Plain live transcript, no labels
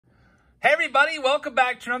Hey everybody, welcome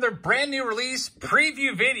back to another brand new release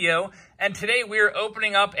preview video. And today we are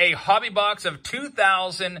opening up a hobby box of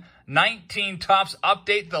 2019 Topps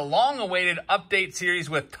Update, the long-awaited update series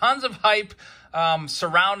with tons of hype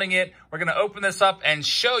surrounding it. We're going to open this up and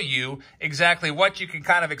show you exactly what you can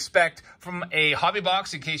kind of expect from a hobby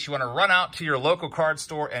box in case you want to run out to your local card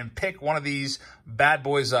store and pick one of these bad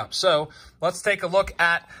boys up. So let's take a look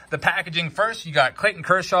at the packaging first. You got Clayton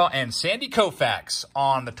Kershaw and Sandy Koufax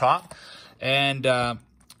on the top. And it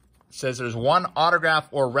says there's one autograph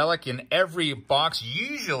or relic in every box.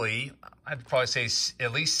 Usually, I'd probably say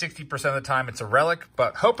at least 60% of the time it's a relic,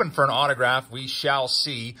 but hoping for an autograph, we shall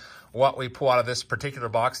see what we pull out of this particular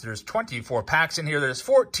box. There's 24 packs in here. There's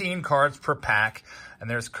 14 cards per pack, and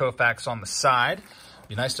there's Koufax on the side.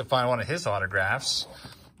 Be nice to find one of his autographs.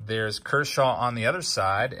 There's Kershaw on the other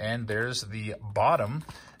side, and there's the bottom.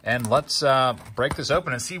 And let's break this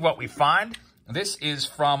open and see what we find. This is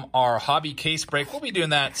from our hobby case break. We'll be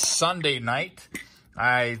doing that Sunday night.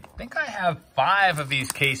 I think I have 5 of these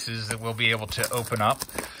cases that we'll be able to open up.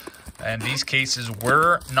 And these cases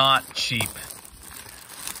were not cheap.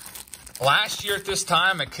 Last year at this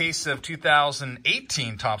time, a case of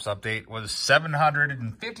 2018 Topps Update was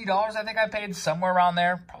 $750. I think I paid somewhere around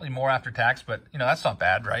there. Probably more after tax, but, you know, that's not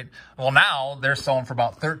bad, right? Well, now they're selling for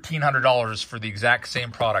about $1,300 for the exact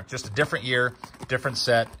same product. Just a different year, different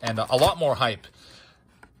set, and a lot more hype.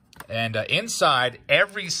 And inside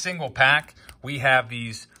every single pack, we have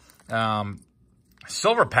these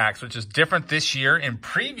silver packs, which is different this year. In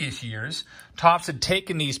previous years, Topps had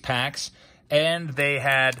taken these packs and they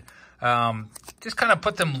had just kind of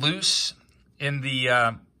put them loose in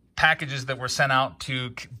the packages that were sent out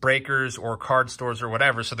to breakers or card stores or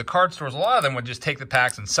whatever. So the card stores, a lot of them would just take the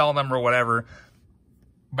packs and sell them or whatever.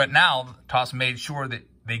 But now Topps made sure that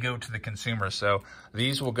they go to the consumer. So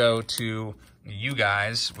these will go to you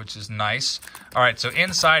guys, which is nice. All right, so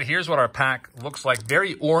inside, here's what our pack looks like.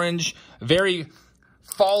 Very orange, very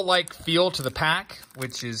fall-like feel to the pack,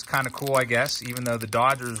 which is kind of cool, I guess, even though the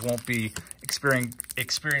Dodgers won't be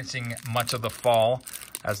experiencing much of the fall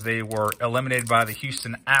as they were eliminated by the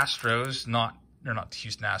Houston Astros. They're not the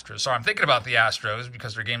Houston Astros. Sorry, I'm thinking about the Astros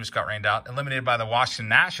because their game just got rained out. Eliminated by the Washington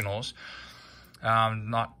Nationals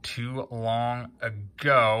not too long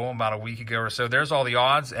ago, about a week ago or so. There's all the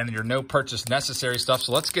odds and your no purchase necessary stuff.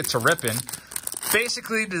 So let's get to ripping.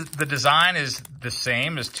 Basically, the design is the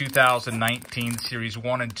same as 2019 Series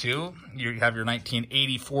 1 and 2. You have your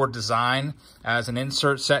 1984 design as an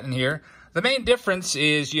insert set in here. The main difference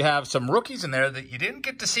is you have some rookies in there that you didn't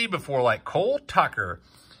get to see before, like Cole Tucker.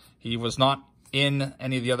 He was not in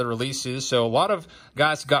any of the other releases, so a lot of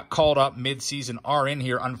guys got called up mid-season are in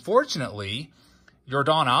here. Unfortunately,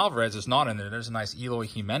 Yordan Alvarez is not in there. There's a nice Eloy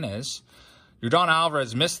Jimenez. Yordan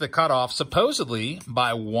Alvarez missed the cutoff supposedly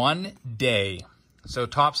by 1 day. So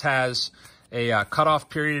Topps has a cutoff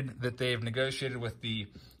period that they've negotiated with the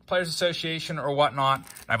Players Association or whatnot.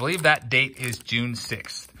 I believe that date is June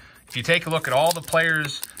 6th. If you take a look at all the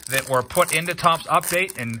players that were put into Topps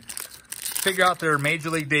Update and figure out their Major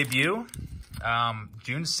League debut,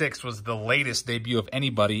 June 6th was the latest debut of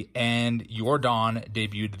anybody, and Yordan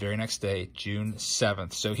debuted the very next day, June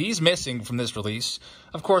 7th. So he's missing from this release.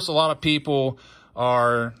 Of course, a lot of people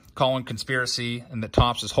are calling conspiracy and that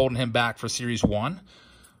Topps is holding him back for Series 1,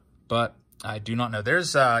 but I do not know.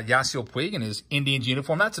 There's Yasiel Puig in his Indians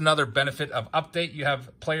uniform. That's another benefit of Update. You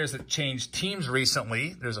have players that changed teams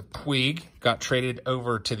recently. There's a Puig, got traded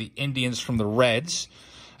over to the Indians from the Reds.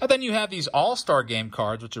 And then you have these All-Star Game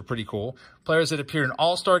cards, which are pretty cool. Players that appear in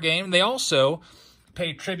All-Star Game. They also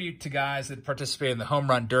pay tribute to guys that participated in the Home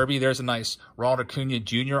Run Derby. There's a nice Ronald Acuna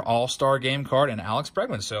Jr. All-Star Game card and Alex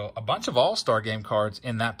Bregman. So a bunch of All-Star Game cards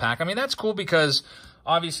in that pack. I mean, that's cool because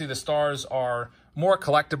obviously the stars are more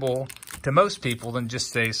collectible to most people than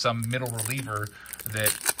just, say, some middle reliever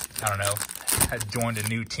that, I don't know, had joined a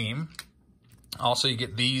new team. Also, you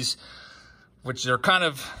get these, which are kind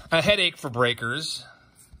of a headache for breakers,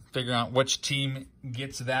 figuring out which team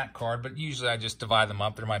gets that card, but usually I just divide them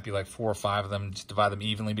up. There might be like 4 or 5 of them, just divide them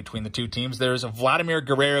evenly between the two teams. There's a Vladimir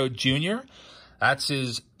Guerrero Jr. That's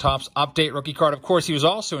his Topps Update rookie card. Of course, he was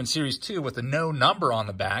also in Series 2 with a no number on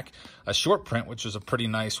the back, a short print, which was a pretty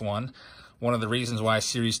nice one. One of the reasons why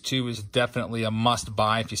Series 2 is definitely a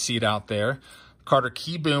must-buy if you see it out there. Carter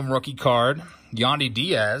Kieboom rookie card. Yandy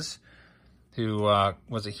Diaz, who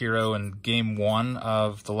was a hero in Game 1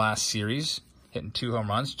 of the last series, hitting 2 home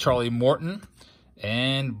runs. Charlie Morton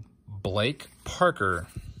and Blake Parker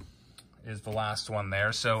is the last one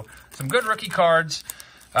there. So some good rookie cards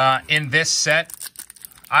in this set.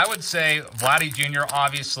 I would say Vladdy Jr.,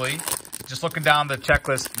 obviously, just looking down the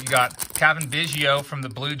checklist, you got Kevin Biggio from the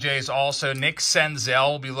Blue Jays also. Nick Senzel,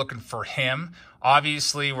 we'll be looking for him.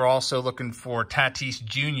 Obviously, we're also looking for Tatis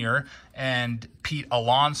Jr. and Pete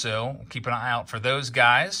Alonso. We'll keep an eye out for those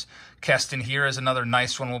guys. Keston here is another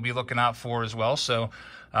nice one we'll be looking out for as well. So,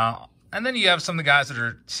 and then you have some of the guys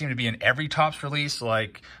that seem to be in every Topps release,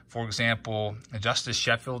 like, for example, Justice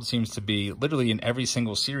Sheffield seems to be literally in every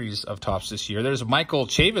single series of Topps this year. There's a Michael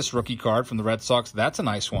Chavis rookie card from the Red Sox. That's a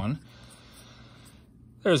nice one.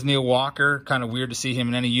 There's Neil Walker. Kind of weird to see him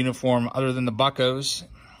in any uniform other than the Buccos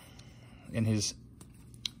in his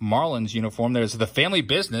Marlins uniform. There's the Family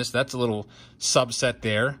Business. That's a little subset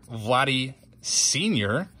there. Vladdy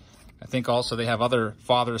Sr. I think also they have other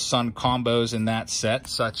father-son combos in that set,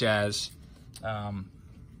 such as, sorry,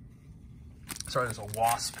 there's a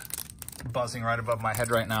wasp buzzing right above my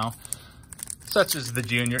head right now, such as the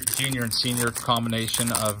junior and senior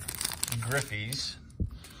combination of Griffey's.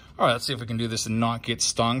 All right, let's see if we can do this and not get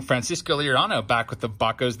stung. Francisco Liriano back with the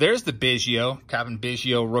Buccos. There's the Biggio, Kevin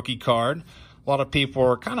Biggio rookie card. A lot of people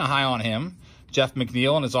are kind of high on him. Jeff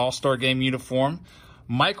McNeil in his All-Star Game uniform.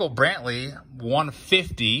 Michael Brantley,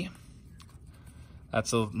 150.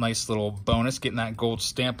 That's a nice little bonus, getting that gold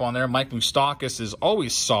stamp on there. Mike Moustakas is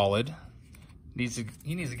always solid. He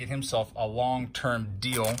needs to get himself a long-term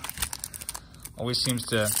deal. Always seems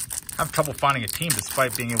to have trouble finding a team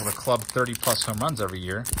despite being able to club 30-plus home runs every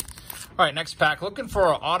year. All right, next pack. Looking for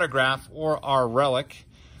our autograph or our relic.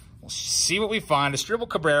 We'll see what we find. Estribel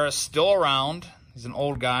Cabrera still around. He's an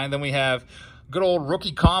old guy. And then we have good old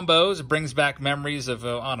rookie combos. It brings back memories of,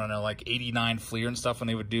 I don't know, like 89 Fleer and stuff when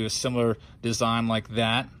they would do a similar design like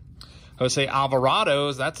that. Jose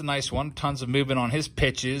Alvarado's, that's a nice one. Tons of movement on his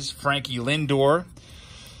pitches. Frankie Lindor.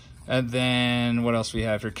 And then what else we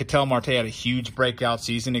have here? Ketel Marte had a huge breakout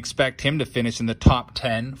season. Expect him to finish in the top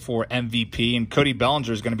 10 for MVP. And Cody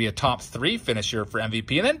Bellinger is going to be a top 3 finisher for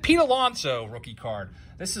MVP. And then Pete Alonso rookie card.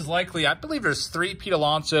 This is likely, I believe there's 3 Pete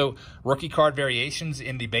Alonso rookie card variations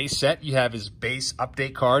in the base set. You have his base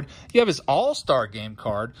update card. You have his All-Star Game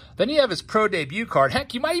card. Then you have his Pro Debut card.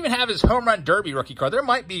 Heck, you might even have his Home Run Derby rookie card. There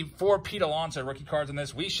might be 4 Pete Alonso rookie cards in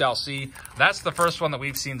this. We shall see. That's the first one that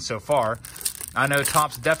we've seen so far. I know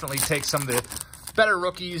Topps definitely takes some of the better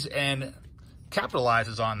rookies and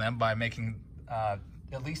capitalizes on them by making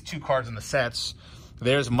at least 2 cards in the sets.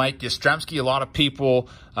 There's Mike Yastrzemski. A lot of people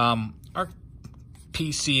are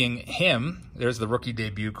PCing him. There's the rookie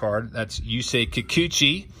debut card. That's Yusei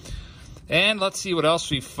Kikuchi. And let's see what else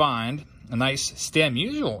we find. A nice Stan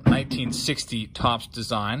Musial 1960 Topps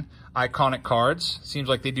design. Iconic cards. Seems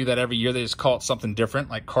like they do that every year. They just call it something different,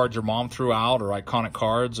 like cards your mom threw out or iconic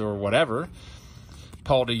cards or whatever.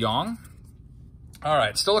 Paul DeJong. All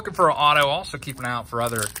right, still looking for an auto. Also keep an eye out for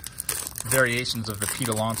other variations of the Pete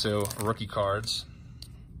Alonso rookie cards.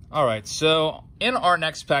 All right, so in our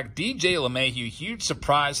next pack, DJ LeMahieu, huge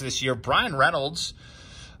surprise this year. Brian Reynolds,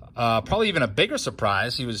 probably even a bigger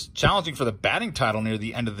surprise. He was challenging for the batting title near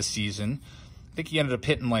the end of the season. I think he ended up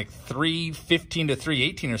hitting like 315 to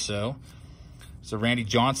 318 or so. So Randy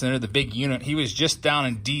Johnson there, the big unit. He was just down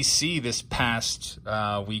in D.C. this past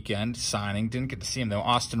weekend signing. Didn't get to see him, though.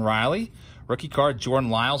 Austin Riley, rookie card. Jordan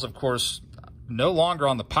Lyles, of course, no longer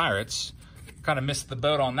on the Pirates. Kind of missed the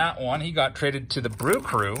boat on that one. He got traded to the Brew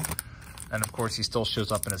Crew. And, of course, he still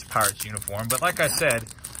shows up in his Pirates uniform. But like I said,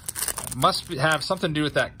 must have something to do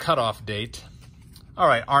with that cutoff date. All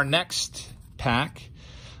right, our next pack,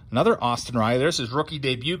 another Austin Riley. There's his rookie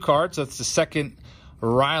debut card. So that's the second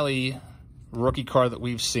Riley rookie card that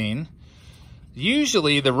we've seen.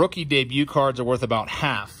 Usually, the rookie debut cards are worth about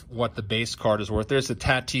half what the base card is worth. There's the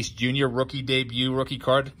Tatis Jr. rookie debut rookie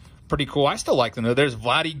card. Pretty cool. I still like them, though. There's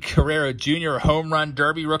Vladdy Guerrero Jr. Home Run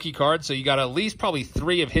Derby rookie card. So you got at least probably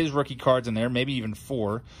 3 of his rookie cards in there, maybe even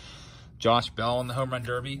 4. Josh Bell in the Home Run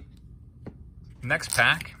Derby. Next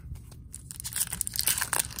pack.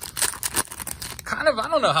 Kind of, I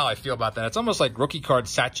don't know how I feel about that. It's almost like rookie card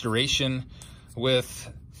saturation with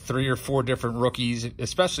 3 or 4 different rookies,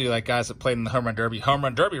 especially like guys that played in the Home Run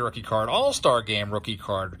Derby rookie card, All-Star Game rookie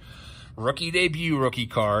card, rookie debut rookie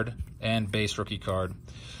card, and base rookie card.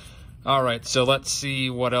 All right, so let's see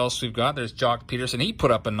what else we've got. There's Jock Peterson. He put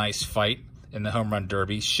up a nice fight in the Home Run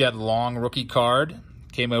Derby. Shed Long rookie card.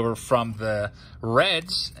 Came over from the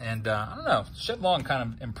Reds. And I don't know, Shed Long kind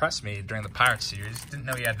of impressed me during the Pirates series. Didn't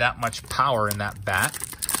know he had that much power in that bat.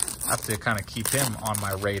 I have to kind of keep him on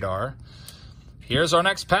my radar. Here's our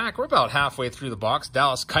next pack. We're about halfway through the box.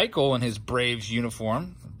 Dallas Keuchel in his Braves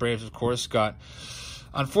uniform. Braves, of course, got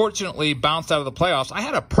unfortunately bounced out of the playoffs. I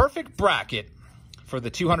had a perfect bracket for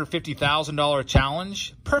the $250,000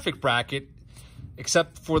 challenge. Perfect bracket.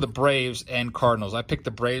 except for the Braves and Cardinals. I picked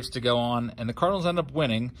the Braves to go on, and the Cardinals ended up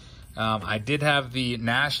winning. I did have the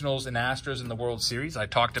Nationals and Astros in the World Series. I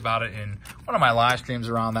talked about it in one of my live streams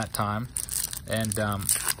around that time. And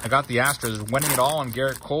I got the Astros winning it all and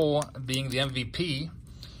Garrett Cole being the MVP.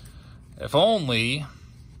 If only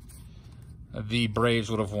the Braves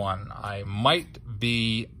would have won, I might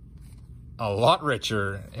be a lot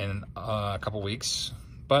richer in a couple weeks.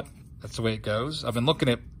 But that's the way it goes. I've been looking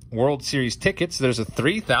at World Series tickets. There's a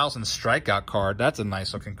 3,000 strikeout card. That's a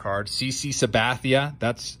nice looking card. CC Sabathia.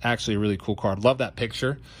 That's actually a really cool card. Love that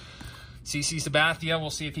picture. CC Sabathia,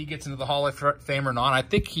 we'll see if he gets into the Hall of Fame or not. I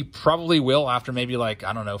think he probably will after maybe like,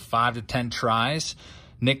 I don't know, 5 to 10 tries.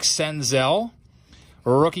 Nick Senzel.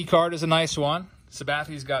 Rookie card is a nice one.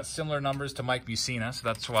 Sabathia's got similar numbers to Mike Mussina, so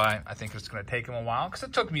that's why I think it's going to take him a while, because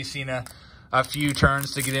it took Mussina a few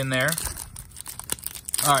turns to get in there.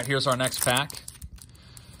 All right, here's our next pack.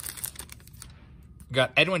 We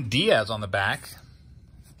got Edwin Diaz on the back.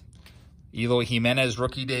 Eloy Jimenez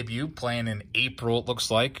rookie debut, playing in April, it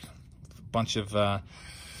looks like. A bunch of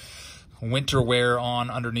winter wear on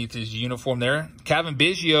underneath his uniform there. Kevin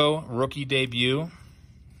Biggio, rookie debut.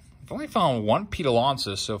 We've only found one Pete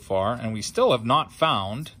Alonso so far, and we still have not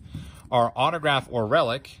found our autograph or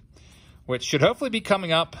relic, which should hopefully be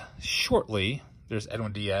coming up shortly. There's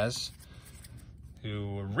Edwin Diaz,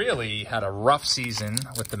 who really had a rough season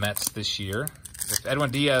with the Mets this year. If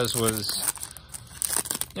Edwin Diaz was,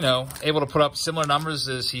 you know, able to put up similar numbers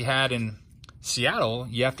as he had in Seattle,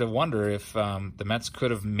 you have to wonder if the Mets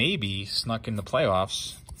could have maybe snuck in the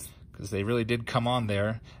playoffs, because they really did come on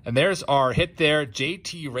there. And there's our hit there,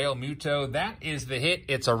 JT Realmuto. That is the hit.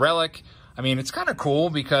 It's a relic. I mean, it's kind of cool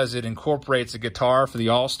because it incorporates a guitar for the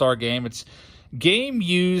All-Star game. It's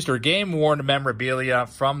game-used or game-worn memorabilia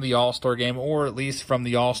from the All-Star game, or at least from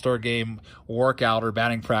the All-Star game workout or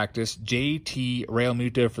batting practice. JT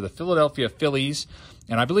Realmuto for the Philadelphia Phillies.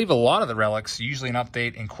 And I believe a lot of the relics, usually an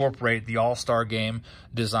update, incorporate the All-Star game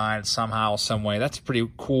design somehow, some way. That's a pretty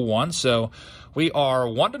cool one. So we are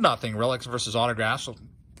 1-0, relics versus autographs. So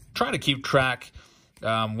try to keep track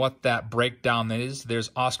what that breakdown is.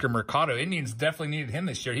 There's Oscar Mercado. Indians definitely needed him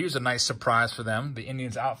this year. He was a nice surprise for them. The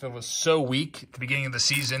Indians outfield was so weak at the beginning of the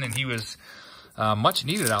season, and he was much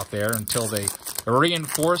needed out there until they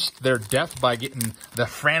reinforced their depth by getting the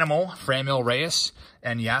Franmil Reyes,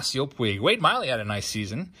 and Yasiel Puig. Wade Miley had a nice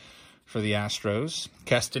season for the Astros.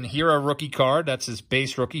 Keston Hiura rookie card. That's his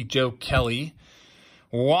base rookie. Joe Kelly.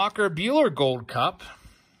 Walker Buehler Gold Cup.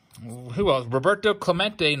 Who else? Roberto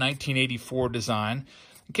Clemente 1984 design.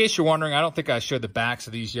 In case you're wondering, I don't think I showed the backs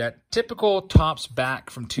of these yet. Typical Topps back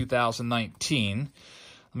from 2019.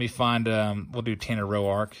 Let me find, we'll do Tanner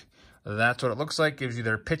Roark. That's what it looks like. Gives you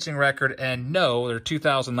their pitching record. And no, their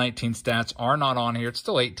 2019 stats are not on here. It's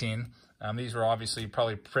still 18. These were obviously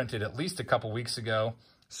probably printed at least a couple weeks ago.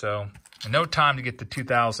 So no time to get the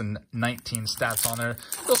 2019 stats on there.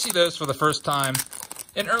 You'll see those for the first time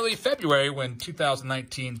in early February when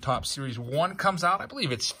 2019 Topps Series 1 comes out. I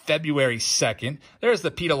believe it's February 2nd. There's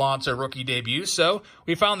the Pete Alonso rookie debut. So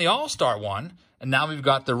we found the All-Star one, and now we've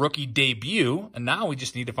got the rookie debut, and now we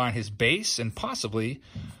just need to find his base and possibly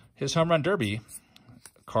his home run derby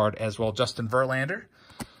card as well. Justin Verlander.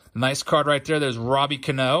 Nice card right there. There's Robbie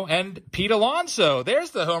Cano and Pete Alonso.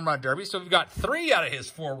 There's the home run derby. So we've got 3 out of his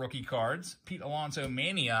 4 rookie cards. Pete Alonso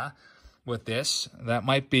mania with this. That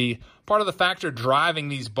might be part of the factor driving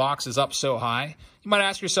these boxes up so high. You might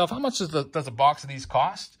ask yourself, how much does a box of these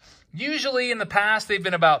cost? Usually in the past, they've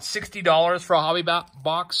been about $60 for a hobby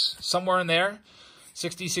box, somewhere in there.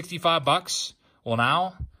 60, 65 bucks. Well,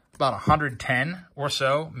 now about 110 or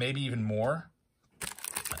so, maybe even more.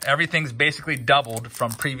 Everything's basically doubled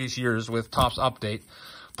from previous years with Topps Update.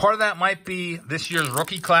 Part of that might be this year's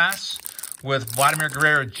rookie class with Vladimir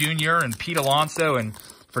Guerrero Jr. and Pete Alonso and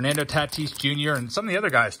Fernando Tatis Jr. and some of the other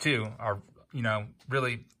guys too are, you know,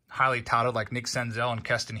 really highly touted, like Nick Senzel and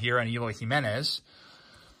Keston Hiura and Eloy Jimenez.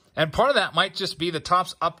 And part of that might just be the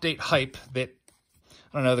Topps Update hype that,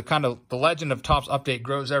 I don't know, the legend of Topps Update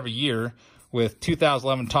grows every year, with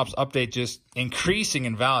 2011 Topps Update just increasing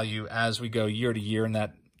in value as we go year to year, and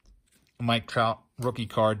that Mike Trout rookie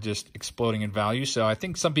card just exploding in value. So I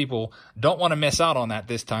think some people don't want to miss out on that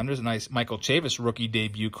this time. There's a nice Michael Chavis rookie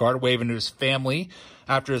debut card waving to his family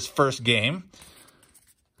after his first game.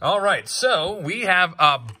 All right, so we have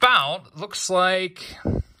about, looks like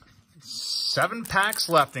 7 packs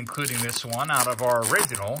left, including this one, out of our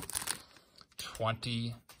original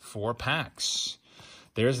 24 packs.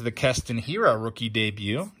 There's the Keston Hiura rookie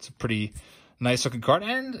debut. It's a pretty nice looking card.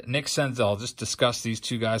 And Nick Senzel. Just discussed these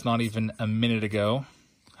two guys not even a minute ago.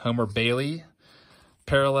 Homer Bailey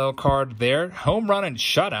parallel card there. Home run and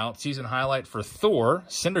shutout. Season highlight for Thor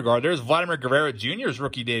Syndergaard. There's Vladimir Guerrero Jr.'s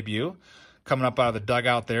rookie debut. Coming up out of the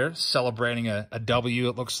dugout there, celebrating a W,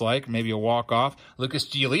 it looks like, maybe a walk-off. Lucas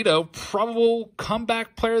Giolito, probable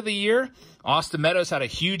comeback player of the year. Austin Meadows had a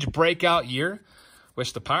huge breakout year.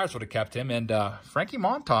 Wish the Pirates would have kept him. And Frankie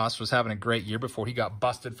Montas was having a great year before he got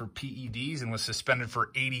busted for PEDs and was suspended for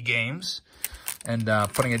 80 games. And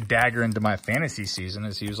putting a dagger into my fantasy season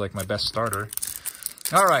as he was like my best starter.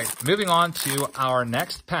 All right, moving on to our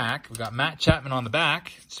next pack. We've got Matt Chapman on the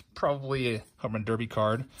back. It's probably a home run derby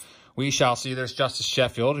card. We shall see. There's Justice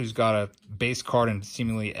Sheffield, who's got a base card in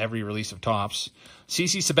seemingly every release of Topps.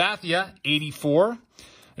 CC Sabathia, 84.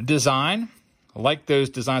 Design. I like those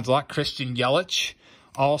designs a lot. Christian Yelich,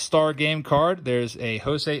 All-Star Game card. There's a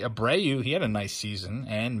Jose Abreu. He had a nice season.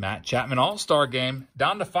 And Matt Chapman All-Star Game.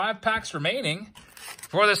 Down to 5 packs remaining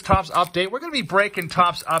for this Topps update. We're going to be breaking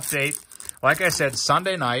Topps update, like I said,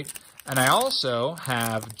 Sunday night. And I also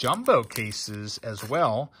have jumbo cases as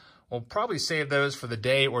well. We'll probably save those for the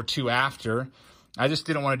day or two after. I just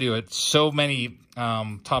didn't want to do it so many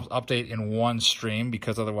Topps update in one stream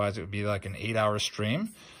because otherwise it would be like an 8-hour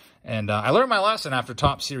stream. And I learned my lesson after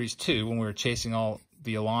Topps Series 2 when we were chasing all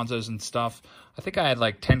the Alonsos and stuff. I think I had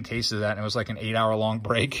like 10 cases of that, and it was like an 8-hour-long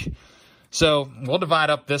break. So we'll divide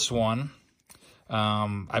up this one.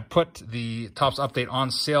 I put the Topps update on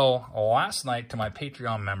sale last night to my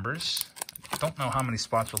Patreon members. I don't know how many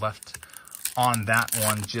spots are left on that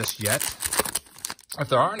one just yet. If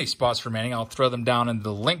there are any spots remaining, I'll throw them down in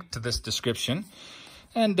the link to this description.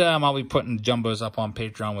 And I'll be putting jumbos up on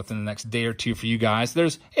Patreon within the next day or two for you guys.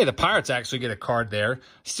 There's, hey, the Pirates actually get a card there.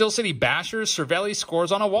 Steel City Bashers, Cervelli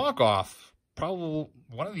scores on a walk-off. Probably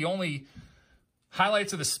one of the only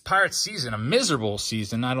highlights of this Pirates season, a miserable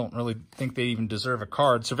season. I don't really think they even deserve a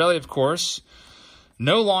card. Cervelli, of course,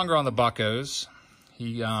 no longer on the Buccos.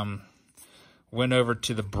 He went over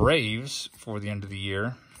to the Braves for the end of the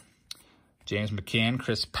year. James McCann,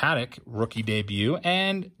 Chris Paddock, rookie debut,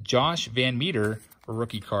 and Josh Van Meter, a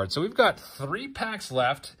rookie card. So we've got 3 packs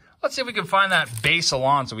left. Let's see if we can find that base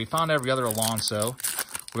Alonso. We found every other Alonso.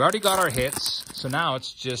 We already got our hits, so now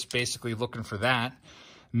it's just basically looking for that.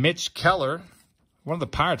 Mitch Keller, one of the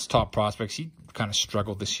Pirates' top prospects. He kind of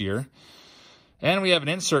struggled this year. And we have an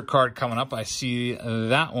insert card coming up. I see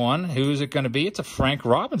that one. Who is it going to be? It's a Frank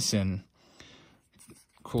Robinson.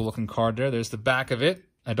 Cool looking card there. There's the back of it.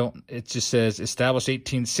 It just says established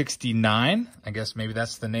 1869. I guess maybe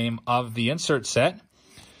that's the name of the insert set.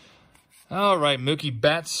 All right, Mookie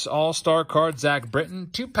Betts, All-Star card, Zach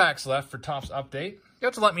Britton. 2 packs left for Topps Update. You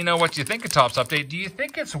have to let me know what you think of Topps Update. Do you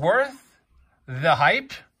think it's worth the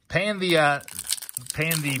hype? Paying the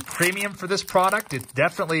premium for this product? It's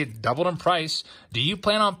definitely doubled in price. Do you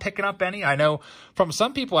plan on picking up any? I know from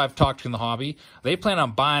some people I've talked to in the hobby, they plan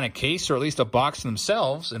on buying a case or at least a box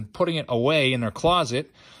themselves and putting it away in their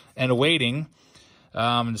closet and waiting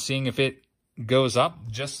and seeing if it goes up,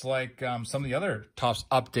 just like some of the other Topps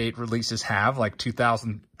Update releases have, like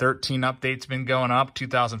 2013 update's been going up,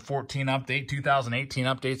 2014 update, 2018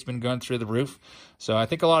 update's been going through the roof. So I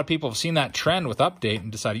think a lot of people have seen that trend with Update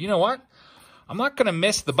and decided, you know what? I'm not going to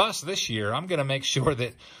miss the bus this year. I'm going to make sure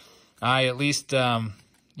that I at least,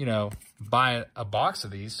 buy a box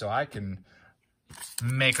of these so I can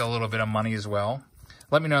make a little bit of money as well.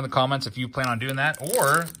 Let me know in the comments if you plan on doing that,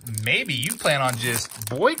 or maybe you plan on just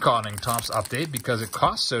boycotting Topps Update because it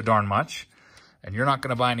costs so darn much and you're not going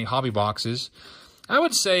to buy any hobby boxes. I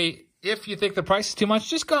would say if you think the price is too much,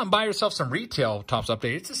 just go out and buy yourself some retail Topps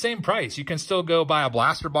Update. It's the same price. You can still go buy a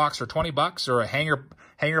blaster box for $20 or a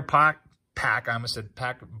hanger pack. I almost said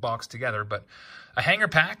pack box together, but a hanger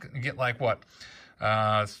pack, you get like what,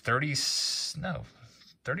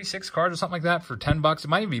 36 cards or something like that for $10. It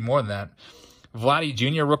might even be more than that. Vladdy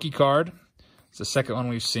Jr. rookie card. It's the second one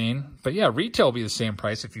we've seen. But yeah, retail will be the same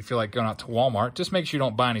price if you feel like going out to Walmart. Just make sure you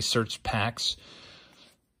don't buy any search packs.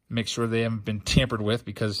 Make sure they haven't been tampered with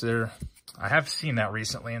because I have seen that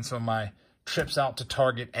recently in some of my trips out to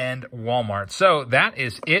Target and Walmart. So that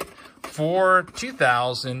is it for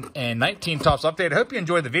 2019 Topps Update. I hope you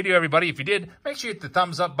enjoyed the video, everybody. If you did, make sure you hit the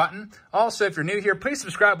thumbs up button. Also, if you're new here, please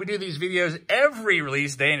subscribe. We do these videos every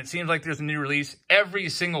release day, and it seems like there's a new release every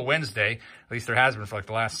single Wednesday. At least there has been for like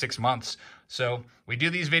the last 6 months. So we do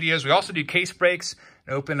these videos. We also do case breaks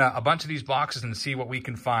and open a bunch of these boxes and see what we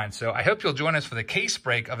can find. So I hope you'll join us for the case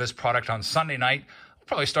break of this product on Sunday night.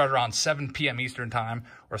 Probably start around 7 p.m. Eastern time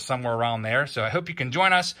or somewhere around there. So I hope you can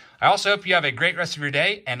join us. I also hope you have a great rest of your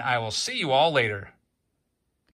day, and I will see you all later.